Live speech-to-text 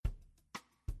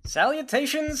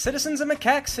Salutations, citizens of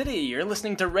Macaque City! You're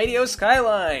listening to Radio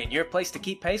Skyline, your place to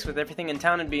keep pace with everything in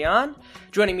town and beyond.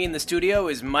 Joining me in the studio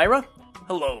is Myra.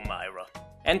 Hello, Myra.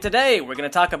 And today, we're going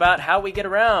to talk about how we get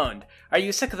around. Are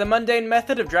you sick of the mundane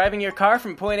method of driving your car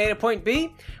from point A to point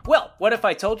B? Well, what if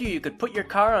I told you you could put your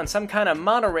car on some kind of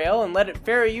monorail and let it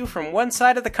ferry you from one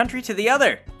side of the country to the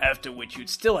other? After which you'd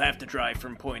still have to drive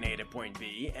from point A to point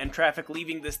B, and traffic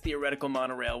leaving this theoretical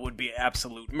monorail would be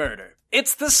absolute murder.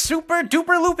 It's the Super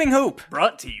Duper Looping Hoop!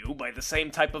 Brought to you by the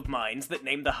same type of minds that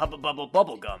named the Hubba Bubble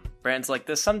Bubblegum. Brands like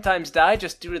this sometimes die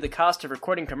just due to the cost of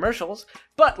recording commercials,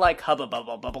 but like Hubba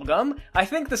Bubble Bubblegum, I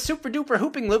think the Super Duper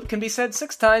Hooping Loop can be said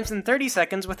 6 times in 30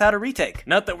 seconds without a retake.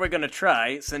 Not that we're gonna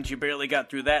try, since you barely got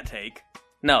through that take.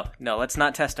 No, let's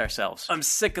not test ourselves. I'm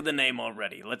sick of the name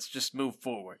already, let's just move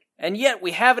forward. And yet,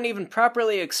 we haven't even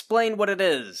properly explained what it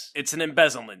is. It's an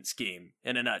embezzlement scheme,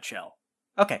 in a nutshell.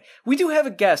 Okay, we do have a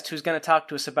guest who's going to talk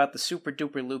to us about the Super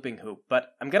Duper Looping Hoop, but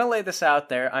I'm going to lay this out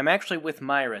there. I'm actually with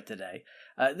Myra today.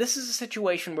 This is a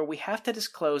situation where we have to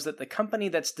disclose that the company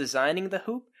that's designing the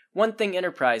hoop, One Thing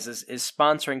Enterprises, is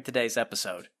sponsoring today's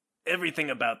episode. Everything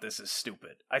about this is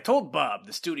stupid. I told Bob,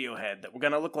 the studio head, that we're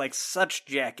gonna look like such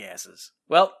jackasses.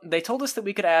 Well, they told us that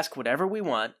we could ask whatever we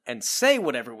want, and say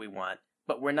whatever we want,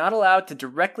 but we're not allowed to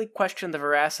directly question the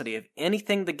veracity of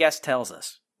anything the guest tells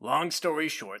us. Long story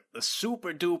short, the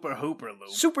Super Duper Hooper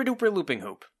Loop... Super Duper Looping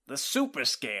Hoop. The Super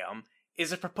Scam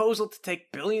is a proposal to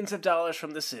take billions of dollars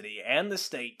from the city and the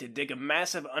state to dig a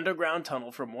massive underground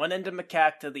tunnel from one end of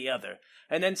Macaque to the other,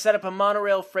 and then set up a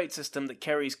monorail freight system that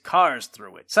carries cars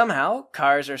through it. Somehow,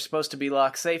 cars are supposed to be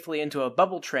locked safely into a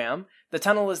bubble tram, the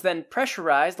tunnel is then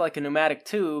pressurized like a pneumatic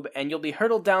tube, and you'll be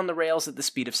hurtled down the rails at the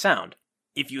speed of sound.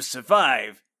 If you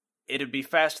survive, it'd be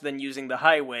faster than using the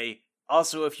highway,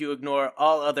 also if you ignore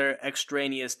all other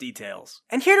extraneous details.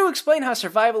 And here to explain how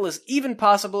survival is even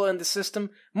possible in the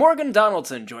system, Morgan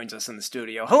Donaldson joins us in the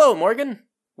studio. Hello, Morgan.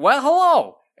 Well,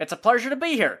 hello. It's a pleasure to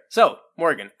be here. So,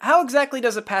 Morgan, how exactly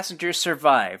does a passenger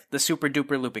survive the Super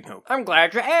Duper Looping Hoop? I'm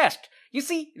glad you asked. You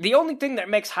see, the only thing that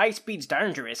makes high speeds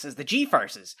dangerous is the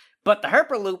G-forces, but the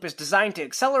Hyperloop is designed to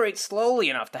accelerate slowly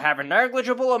enough to have a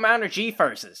negligible amount of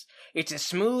G-forces. It's as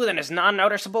smooth and as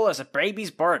non-noticeable as a baby's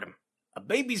boredom. A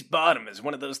baby's bottom is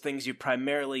one of those things you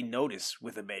primarily notice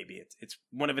with a baby. It's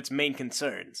one of its main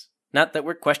concerns. Not that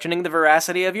we're questioning the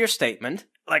veracity of your statement.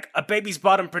 Like, a baby's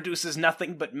bottom produces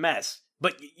nothing but mess.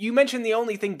 But you mentioned the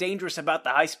only thing dangerous about the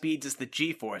high speeds is the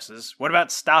G-forces. What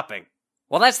about stopping?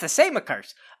 Well, that's the same, of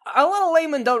course. A lot of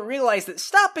laymen don't realize that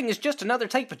stopping is just another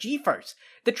type of G-force.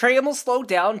 The tram will slow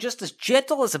down just as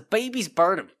gentle as a baby's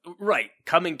boredom. Right,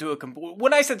 coming to a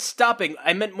when I said stopping,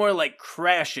 I meant more like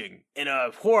crashing in a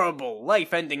horrible,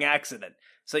 life-ending accident.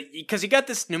 So, because you got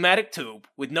this pneumatic tube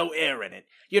with no air in it,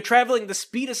 you're traveling the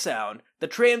speed of sound, the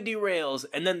tram derails,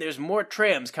 and then there's more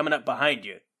trams coming up behind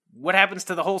you. What happens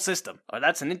to the whole system? Oh,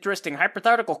 that's an interesting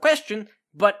hypothetical question,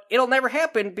 but it'll never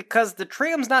happen because the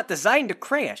tram's not designed to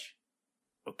crash.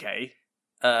 Okay.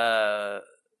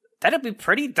 That'd be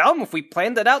pretty dumb if we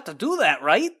planned it out to do that,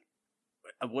 right?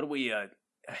 What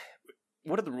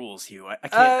are the rules, Hugh? I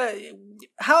can't...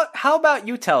 How about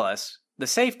you tell us the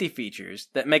safety features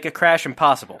that make a crash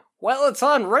impossible? Well, it's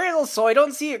on rails, so I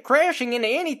don't see it crashing into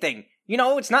anything. You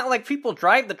know, it's not like people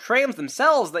drive the trams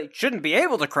themselves. They shouldn't be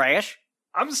able to crash.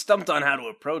 I'm stumped on how to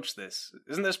approach this.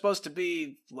 Isn't there supposed to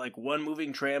be, like, one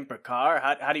moving tram per car?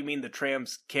 How do you mean the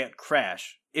trams can't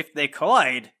crash? If they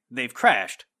collide, they've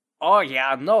crashed. Oh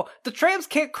yeah, no, the trams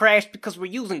can't crash because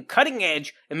we're using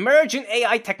cutting-edge, emergent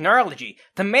AI technology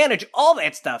to manage all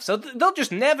that stuff, so they're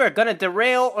just never gonna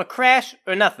derail or crash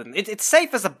or nothing. It's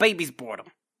safe as a baby's boredom.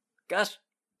 Gosh,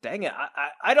 dang it,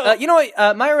 I don't... you know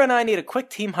what, Myra and I need a quick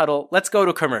team huddle. Let's go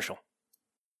to commercial.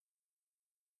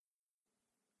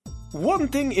 One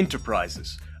Thing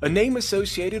Enterprises, a name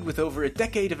associated with over a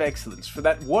decade of excellence for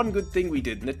that one good thing we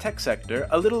did in the tech sector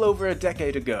a little over a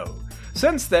decade ago.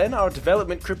 Since then, our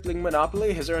development-crippling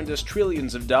monopoly has earned us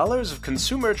trillions of dollars of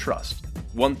consumer trust.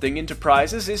 One Thing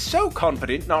Enterprises is so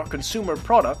confident in our consumer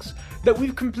products that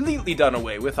we've completely done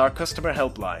away with our customer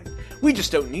helpline. We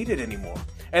just don't need it anymore,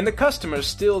 and the customers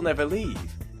still never leave.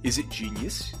 Is it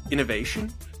genius?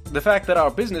 Innovation? The fact that our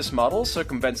business model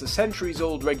circumvents a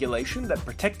centuries-old regulation that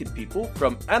protected people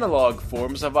from analog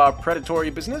forms of our predatory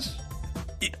business?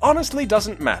 It honestly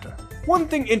doesn't matter. One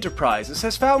Thing Enterprises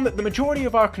has found that the majority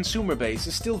of our consumer base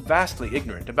is still vastly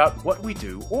ignorant about what we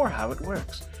do or how it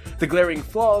works. The glaring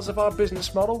flaws of our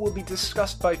business model will be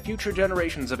discussed by future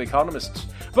generations of economists,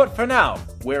 but for now,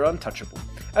 we're untouchable.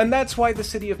 And that's why the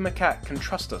city of Macaque can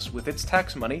trust us with its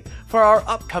tax money for our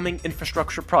upcoming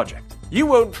infrastructure project. You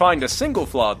won't find a single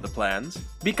flaw in the plans,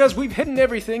 Because we've hidden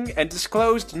everything and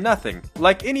disclosed nothing,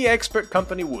 like any expert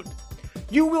company would.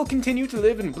 You will continue to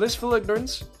live in blissful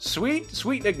ignorance. Sweet,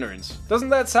 sweet ignorance. Doesn't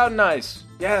that sound nice?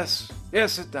 Yes,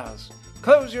 yes it does.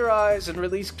 Close your eyes and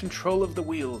release control of the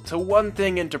wheel to One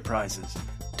Thing Enterprises.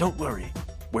 Don't worry,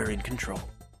 we're in control.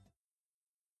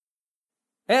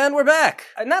 And we're back.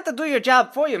 Not to do your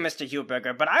job for you, Mr.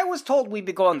 Huberger, but I was told we'd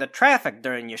be going to traffic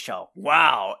during your show.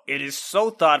 Wow, it is so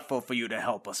thoughtful for you to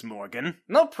help us, Morgan.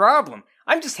 No problem.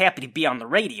 I'm just happy to be on the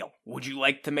radio. Would you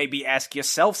like to maybe ask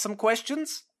yourself some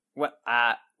questions? Well,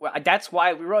 that's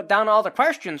why we wrote down all the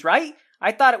questions, right?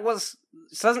 I thought it was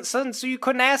so you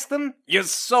couldn't ask them? You're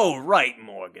so right,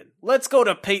 Morgan. Let's go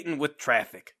to Peyton with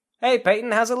traffic. Hey,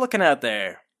 Peyton, how's it looking out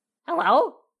there?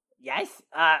 Hello? Yes?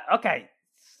 Okay.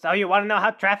 So you want to know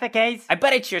how traffic is? I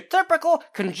bet it's your typical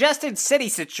congested city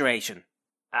situation.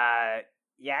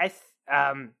 Yes.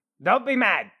 Don't be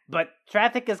mad, but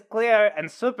traffic is clear and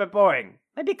super boring.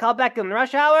 Maybe call back in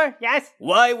rush hour? Yes?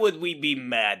 Why would we be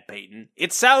mad, Peyton?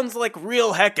 It sounds like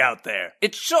real heck out there.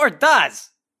 It sure does.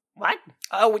 What?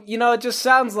 It just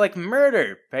sounds like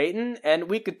murder, Peyton, and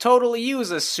we could totally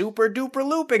use a super duper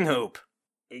looping hoop.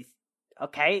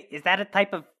 Okay, is that a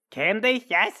type of candy?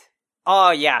 Yes?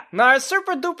 Oh yeah, now a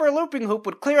super duper looping hoop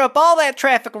would clear up all that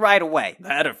traffic right away.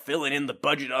 That or filling in the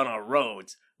budget on our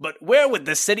roads. But where would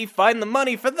the city find the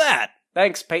money for that?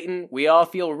 Thanks, Peyton. We all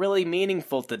feel really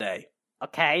meaningful today.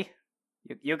 Okay.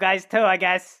 You guys too, I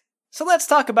guess. So let's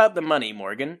talk about the money,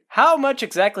 Morgan. How much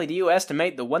exactly do you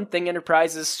estimate the One Thing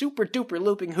Enterprises super duper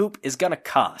looping hoop is gonna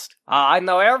cost? I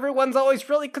know everyone's always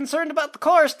really concerned about the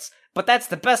costs, but that's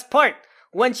the best part.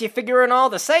 Once you figure in all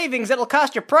the savings, it'll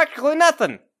cost you practically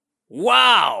nothing.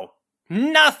 Wow!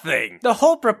 Nothing! The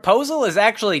whole proposal is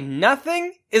actually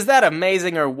nothing? Is that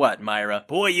amazing or what, Myra?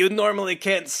 Boy, you normally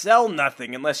can't sell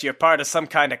nothing unless you're part of some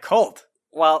kind of cult.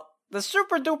 Well, the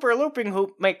super duper looping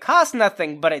hoop may cost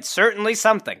nothing, but it's certainly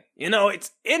something. You know, it's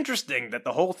interesting that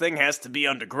the whole thing has to be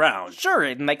underground. Sure,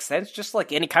 it makes sense, just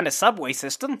like any kind of subway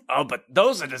system. Oh, but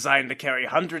those are designed to carry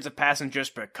hundreds of passengers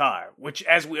per car, which,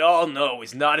 as we all know,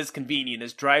 is not as convenient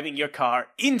as driving your car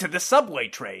into the subway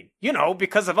train. You know,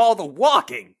 because of all the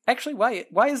walking. Actually,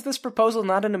 why is this proposal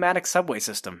not a pneumatic subway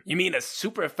system? You mean a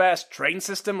super fast train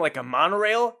system like a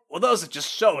monorail? Well, those are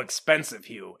just so expensive,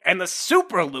 Hugh. And the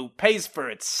Superloop pays for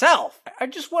itself. I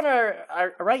just want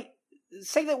to,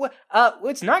 say that,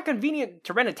 it's not convenient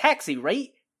to rent a taxi, right?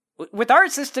 With our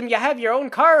system, you have your own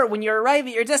car when you arrive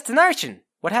at your destination.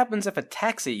 What happens if a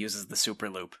taxi uses the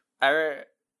Superloop?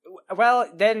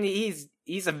 Well, then he's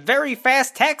a very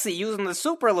fast taxi using the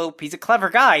Superloop. He's a clever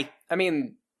guy. I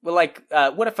mean,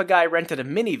 what if a guy rented a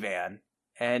minivan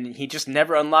and he just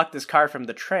never unlocked his car from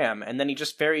the tram and then he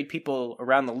just ferried people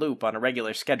around the loop on a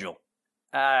regular schedule?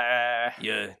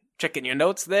 You checking your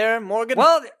notes there, Morgan?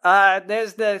 Well,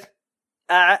 there's the...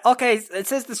 okay, it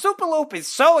says the Superloop is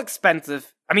so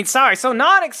expensive. So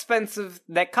not expensive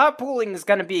that carpooling is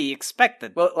gonna be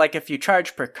expected. Well, if you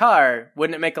charge per car,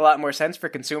 wouldn't it make a lot more sense for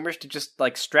consumers to just,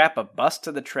 strap a bus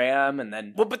to the tram and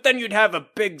then... Well, but then you'd have a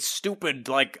big, stupid,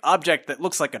 object that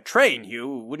looks like a train,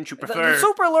 Hugh. Wouldn't you prefer... The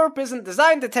Superloop isn't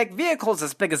designed to take vehicles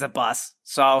as big as a bus,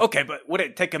 so... Okay, but would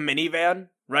it take a minivan?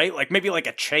 Right? Maybe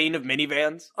a chain of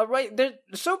minivans? Right, the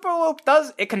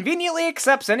Superloop it conveniently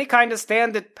accepts any kind of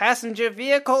standard passenger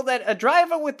vehicle that a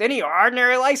driver with any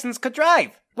ordinary license could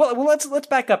drive. Well, let's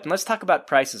back up and let's talk about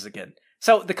prices again.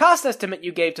 So, the cost estimate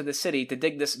you gave to the city to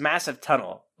dig this massive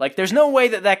tunnel, there's no way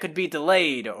that could be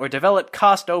delayed or develop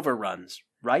cost overruns,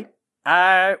 right?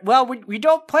 Well, we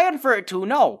don't plan for it to,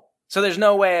 no. So there's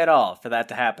no way at all for that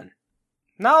to happen?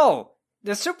 No.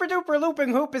 The super duper looping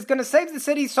hoop is gonna save the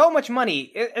city so much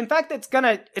money. In fact, it's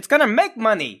gonna make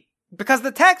money. Because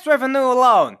the tax revenue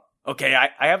alone. Okay,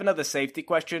 I have another safety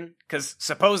question, because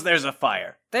suppose there's a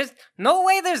fire. There's no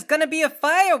way there's gonna be a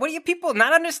fire. What do you people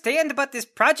not understand about this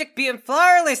project being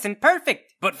flawless and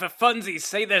perfect? But for funsies,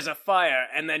 say there's a fire,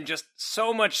 and then just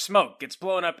so much smoke gets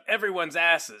blown up everyone's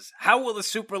asses. How will the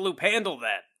Superloop handle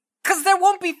that? 'Cause there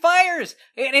won't be fires,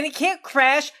 and it can't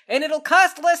crash, and it'll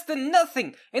cost less than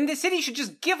nothing, and the city should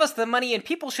just give us the money and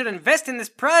people should invest in this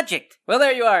project. Well,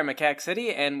 there you are, Macaque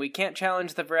City, and we can't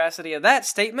challenge the veracity of that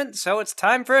statement, so it's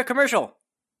time for a commercial.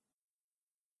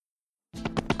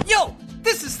 Yo!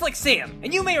 This is Slick Sam,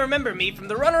 and you may remember me from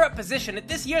the runner-up position at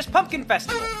this year's Pumpkin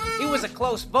Festival. It was a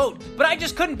close vote, but I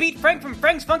just couldn't beat Frank from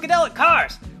Frank's Funkadelic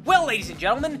Cars. Well, ladies and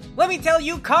gentlemen, let me tell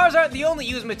you, cars aren't the only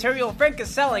used material Frank is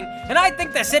selling, and I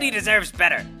think the city deserves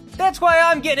better. That's why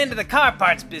I'm getting into the car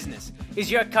parts business.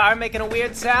 Is your car making a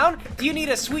weird sound? Do you need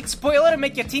a sweet spoiler to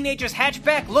make your teenager's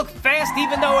hatchback look fast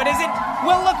even though it isn't?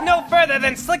 Well, look no further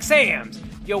than Slick Sam's.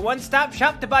 your one-stop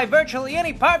shop to buy virtually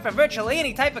any part for virtually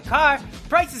any type of car.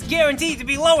 Price is guaranteed to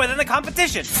be lower than the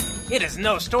competition. It is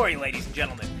no story, ladies and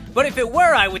gentlemen. But if it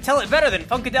were, I would tell it better than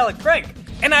Funkadelic Frank.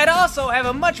 And I'd also have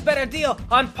a much better deal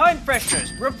on pine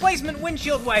fresheners, replacement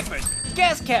windshield wipers,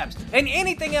 gas caps, and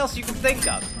anything else you can think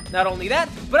of. Not only that,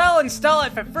 but I'll install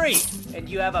it for free. And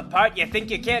you have a part you think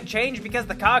you can't change because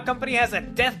the car company has a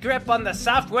death grip on the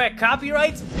software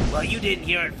copyrights? Well, you didn't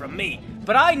hear it from me,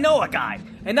 but I know a guy.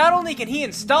 And not only can he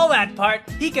install that part,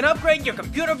 he can upgrade your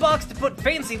computer box to put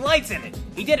fancy lights in it.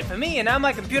 He did it for me, and now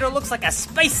my computer looks like a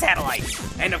space satellite.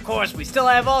 And of course, we still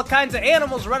have all kinds of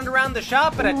animals running around the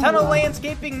shop and a ton of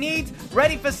landscaping needs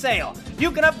ready for sale.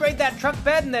 You can upgrade that truck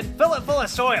bed and then fill it full of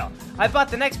soil. I bought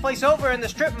the next place over in the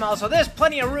strip mall, so there's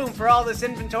plenty of room for all this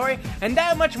inventory, and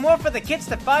that much more for the kids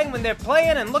to find when they're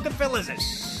playing and looking for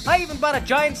lizards. I even bought a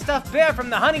giant stuffed bear from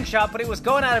the hunting shop, but it was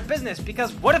going out of business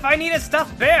because what if I need a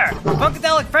stuffed bear?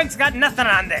 Funkadelic Frank's got nothing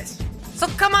on this. So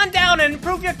come on down and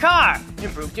improve your car,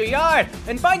 improve your yard,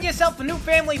 and find yourself a new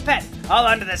family pet, all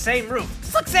under the same roof.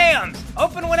 Slick Sam's!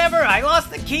 Open whenever, I lost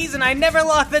the keys and I never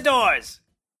lock the doors.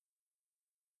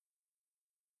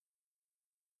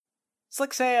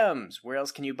 Slick Sam's. Where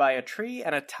else can you buy a tree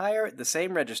and a tire at the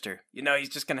same register? You know, he's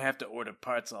just gonna have to order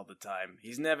parts all the time.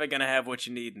 He's never gonna have what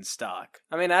you need in stock.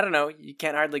 I mean, I don't know, you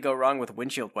can't hardly go wrong with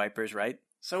windshield wipers, right?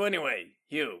 So anyway,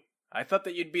 Hugh, I thought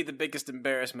that you'd be the biggest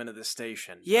embarrassment of the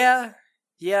station. Yeah,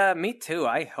 me too.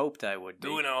 I hoped I would be.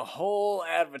 Doing a whole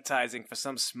advertising for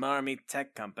some smarmy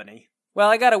tech company. Well,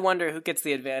 I gotta wonder who gets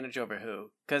the advantage over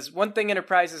who. 'Cause one thing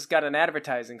Enterprises got an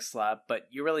advertising slot, but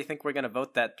you really think we're gonna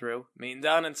vote that through? I mean,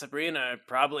 Don and Sabrina are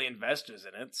probably investors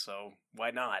in it, so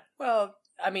why not? Well,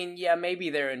 I mean, yeah, maybe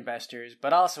they're investors,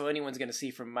 but also anyone's gonna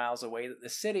see from miles away that the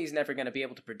city's never gonna be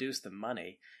able to produce the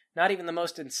money. Not even the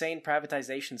most insane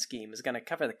privatization scheme is gonna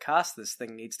cover the cost this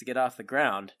thing needs to get off the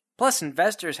ground. Plus,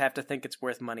 investors have to think it's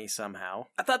worth money somehow.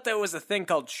 I thought there was a thing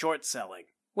called short selling.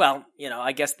 Well, you know,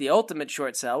 I guess the ultimate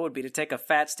short sell would be to take a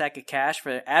fat stack of cash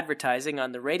for advertising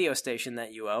on the radio station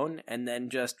that you own, and then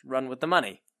just run with the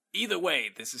money. Either way,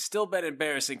 this has still been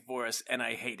embarrassing for us, and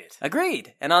I hate it.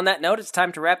 Agreed. And on that note, it's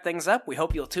time to wrap things up. We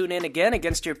hope you'll tune in again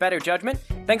against your better judgment.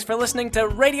 Thanks for listening to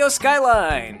Radio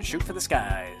Skyline. Shoot for the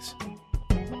skies.